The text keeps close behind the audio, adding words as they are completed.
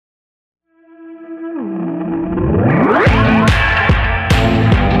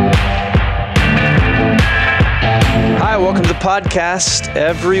podcast.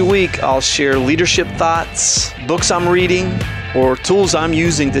 Every week I'll share leadership thoughts, books I'm reading, or tools I'm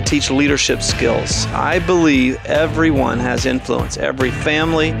using to teach leadership skills. I believe everyone has influence. Every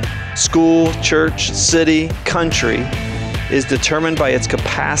family, school, church, city, country is determined by its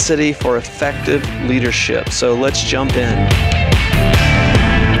capacity for effective leadership. So let's jump in.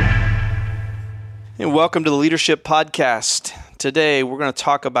 And welcome to the Leadership Podcast. Today we're going to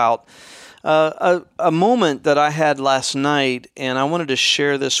talk about a moment that I had last night, and I wanted to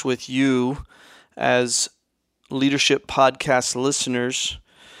share this with you as Leadership Podcast listeners.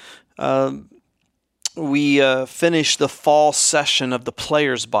 We finished the fall session of the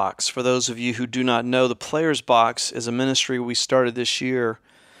Players Box. For those of you who do not know, the Players Box is a ministry we started this year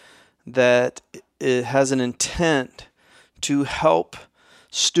that it has an intent to help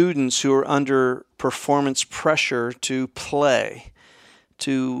students who are under performance pressure to play,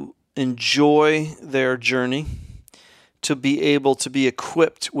 to enjoy their journey, to be able to be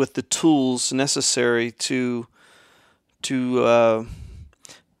equipped with the tools necessary to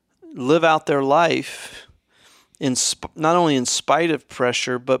live out their life not only in spite of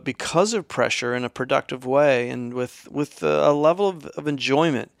pressure, but because of pressure in a productive way and with a level of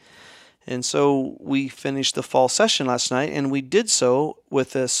enjoyment. And so we finished the fall session last night, and we did so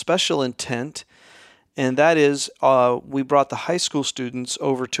with a special intent. And that is, we brought the high school students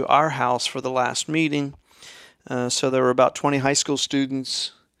over to our house for the last meeting. So there were about 20 high school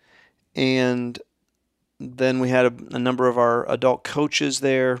students, and then we had a number of our adult coaches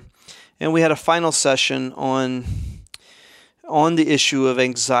there. And we had a final session on the issue of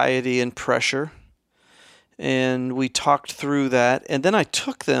anxiety and pressure. And we talked through that. And then I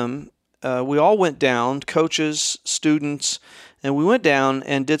took them, we all went down, coaches, students, and we went down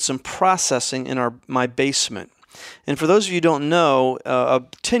and did some processing in my basement. And for those of you who don't know,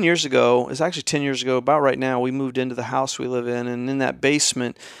 10 years ago, it's actually 10 years ago, about right now, we moved into the house we live in. And in that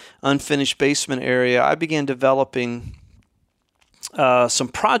basement, unfinished basement area, I began developing some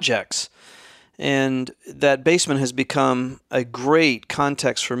projects. And that basement has become a great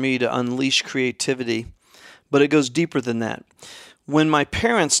context for me to unleash creativity. But it goes deeper than that. When my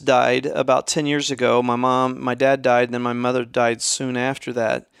parents died about 10 years ago, my dad died, and then my mother died soon after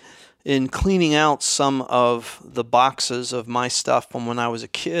that. In cleaning out some of the boxes of my stuff from when I was a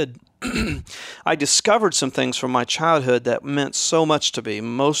kid, I discovered some things from my childhood that meant so much to me,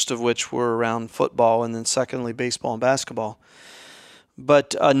 most of which were around football and then secondly baseball and basketball.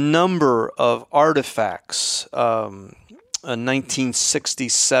 But a number of artifacts, a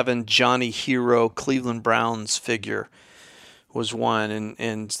 1967 Johnny Hero Cleveland Browns figure was one,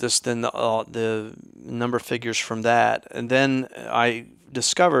 and the number of figures from that. And then I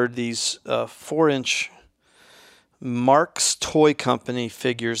discovered these 4-inch Mark's Toy Company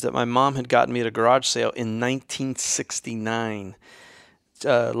figures that my mom had gotten me at a garage sale in 1969.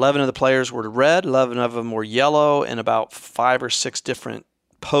 11 of the players were red, 11 of them were yellow, and about 5 or 6 different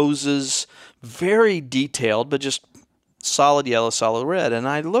poses, very detailed, but just solid yellow, solid red. And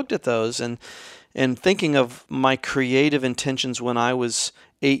I looked at those and thinking of my creative intentions when I was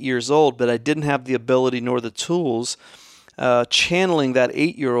 8 years old, but I didn't have the ability nor the tools, channeling that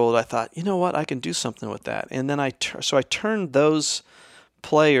 8-year-old, I thought, you know what, I can do something with that. And then I turned those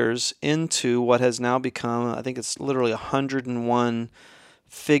players into what has now become, I think it's literally 101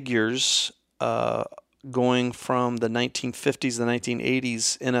 figures, going from the 1950s, the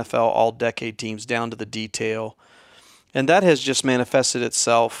 1980s NFL all-decade teams down to the detail. And that has just manifested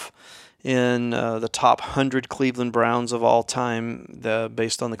itself in the top 100 Cleveland Browns of all time,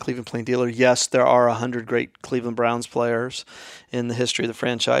 based on the Cleveland Plain Dealer. Yes, there are 100 great Cleveland Browns players in the history of the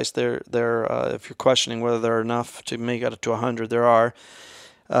franchise. If you're questioning whether there are enough to make it to 100, there are.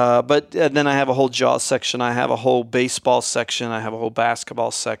 But then I have a whole Jaws section. I have a whole baseball section. I have a whole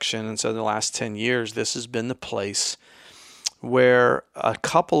basketball section. And so in the last 10 years, this has been the place where a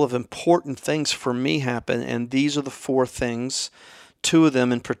couple of important things for me happen. And these are the 4 things, 2 of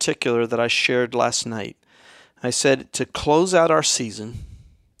them in particular, that I shared last night. I said, to close out our season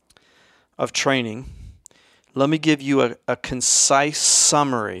of training, let me give you a concise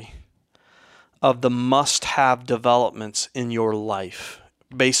summary of the must-have developments in your life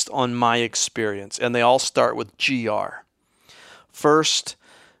based on my experience. And they all start with GR. First,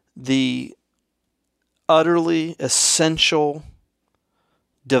 the utterly essential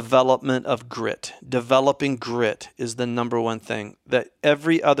development of grit. Developing grit is the number one thing. That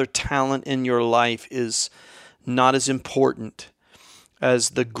every other talent in your life is not as important as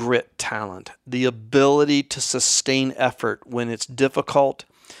the grit talent. The ability to sustain effort when it's difficult,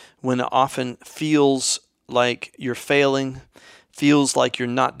 when it often feels like you're failing, feels like you're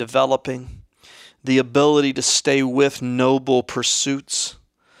not developing. the ability to stay with noble pursuits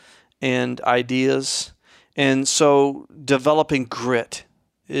and ideas. And so developing grit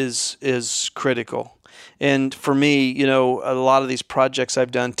is critical. And for me, a lot of these projects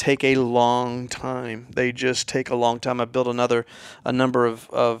I've done take a long time. They just take a long time. I built a number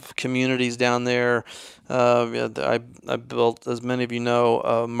of communities down there. I built, as many of you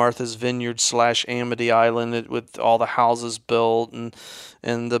know, Martha's Vineyard / Amity Island with all the houses built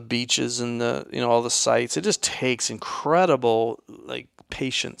and the beaches and all the sites. It just takes incredible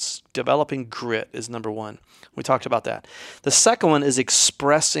patience. Developing grit is number one. We talked about that. The second one is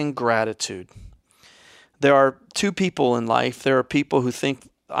expressing gratitude. There are two people in life. There are people who think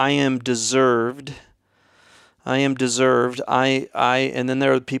I am deserved. And then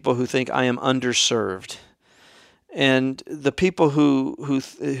there are people who think I am underserved. And the people who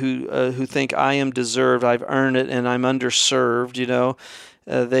think I am deserved, I've earned it, and I'm underserved,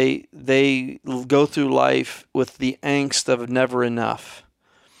 they go through life with the angst of never enough.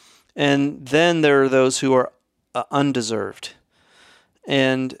 And then there are those who are undeserved.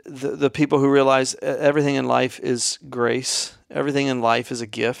 And the people who realize everything in life is grace, everything in life is a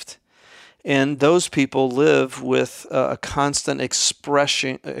gift. And those people live with a constant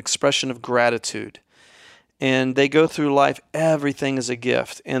expression of gratitude. And they go through life, everything is a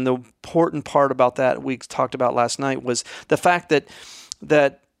gift. And the important part about that we talked about last night was the fact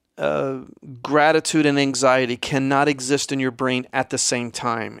that gratitude and anxiety cannot exist in your brain at the same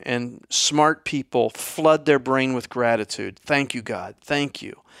time. And smart people flood their brain with gratitude. Thank you, God. Thank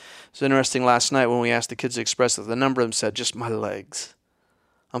you. It's interesting last night when we asked the kids to express it, the number of them said, just my legs.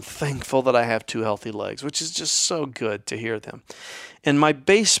 I'm thankful that I have 2 healthy legs, which is just so good to hear them. And my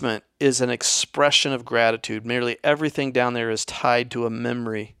basement is an expression of gratitude. Nearly everything down there is tied to a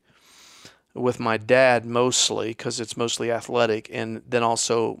memory with my dad mostly, because it's mostly athletic, and then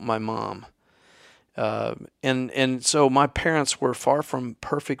also my mom. And so my parents were far from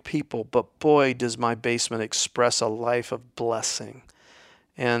perfect people, but boy, does my basement express a life of blessing.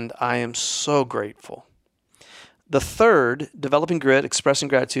 And I am so grateful. The third, developing grit, expressing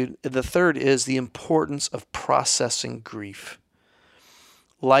gratitude, the third is the importance of processing grief.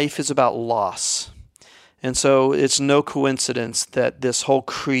 Life is about loss. And so it's no coincidence that this whole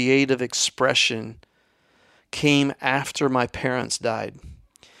creative expression came after my parents died,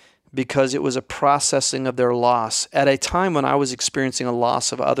 because it was a processing of their loss at a time when I was experiencing a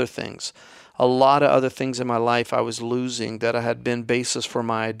loss of other things. A lot of other things in my life I was losing that had been basis for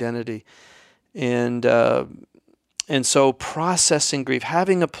my identity. And so processing grief,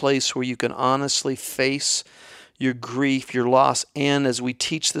 having a place where you can honestly face your grief, your loss, and as we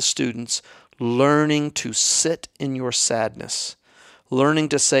teach the students, learning to sit in your sadness. Learning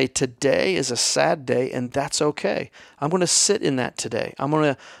to say, today is a sad day, and that's okay. I'm going to sit in that today. I'm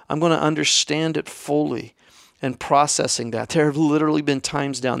going to understand it fully and processing that. There have literally been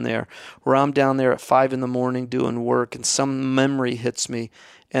times down there where I'm down there at 5 a.m. doing work, and some memory hits me.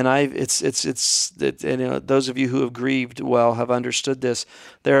 And those of you who have grieved well have understood this.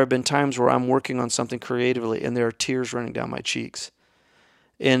 There have been times where I'm working on something creatively, and there are tears running down my cheeks.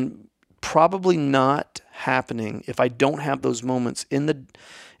 And probably not happening if I don't have those moments in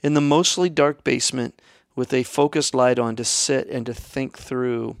the mostly dark basement with a focused light on to sit and to think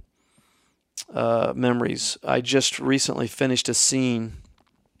through memories. I just recently finished a scene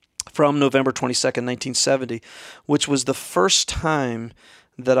from November 22nd, 1970, which was the first time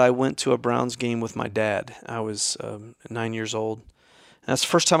that I went to a Browns game with my dad. I was 9 years old. And that's the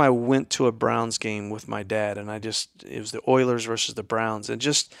first time I went to a Browns game with my dad, and it was the Oilers versus the Browns, and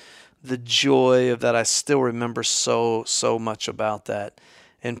just the joy of that. I still remember so much about that,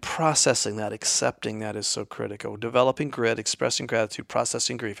 and processing that, accepting that is so critical. Developing grit, expressing gratitude,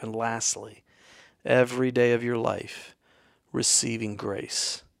 processing grief, and lastly, every day of your life, receiving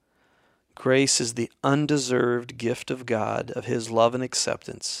grace. Grace is the undeserved gift of God, of His love and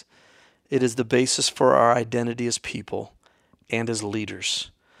acceptance. It is the basis for our identity as people and as leaders,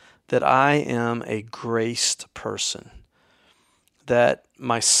 that I am a graced person, that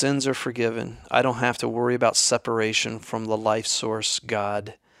my sins are forgiven. I don't have to worry about separation from the life source,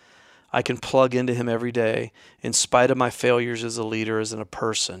 God. I can plug into Him every day in spite of my failures as a leader, as a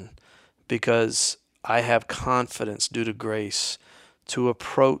person, because I have confidence due to grace to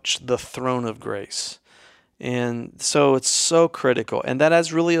approach the throne of grace. And so it's so critical. And that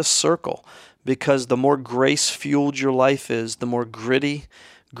has really a circle, because the more grace-fueled your life is, the more gritty,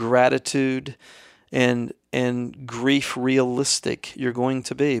 gratitude, and grief realistic you're going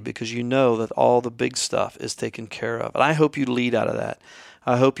to be, because you know that all the big stuff is taken care of. And I hope you lead out of that.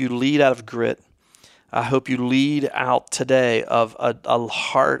 I hope you lead out of grit. I hope you lead out today of a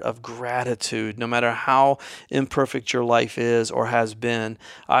heart of gratitude, no matter how imperfect your life is or has been.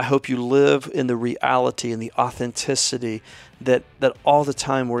 I hope you live in the reality and the authenticity that all the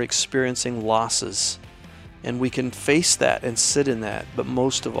time we're experiencing losses, and we can face that and sit in that, but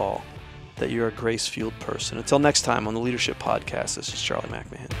most of all, that you're a grace-fueled person. Until next time on the Leadership Podcast, this is Charlie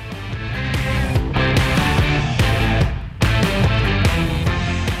McMahon.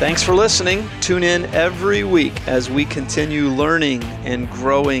 Thanks for listening. Tune in every week as we continue learning and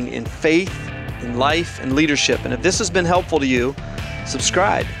growing in faith, in life, and leadership. And if this has been helpful to you,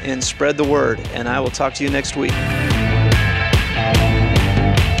 subscribe and spread the word. And I will talk to you next week.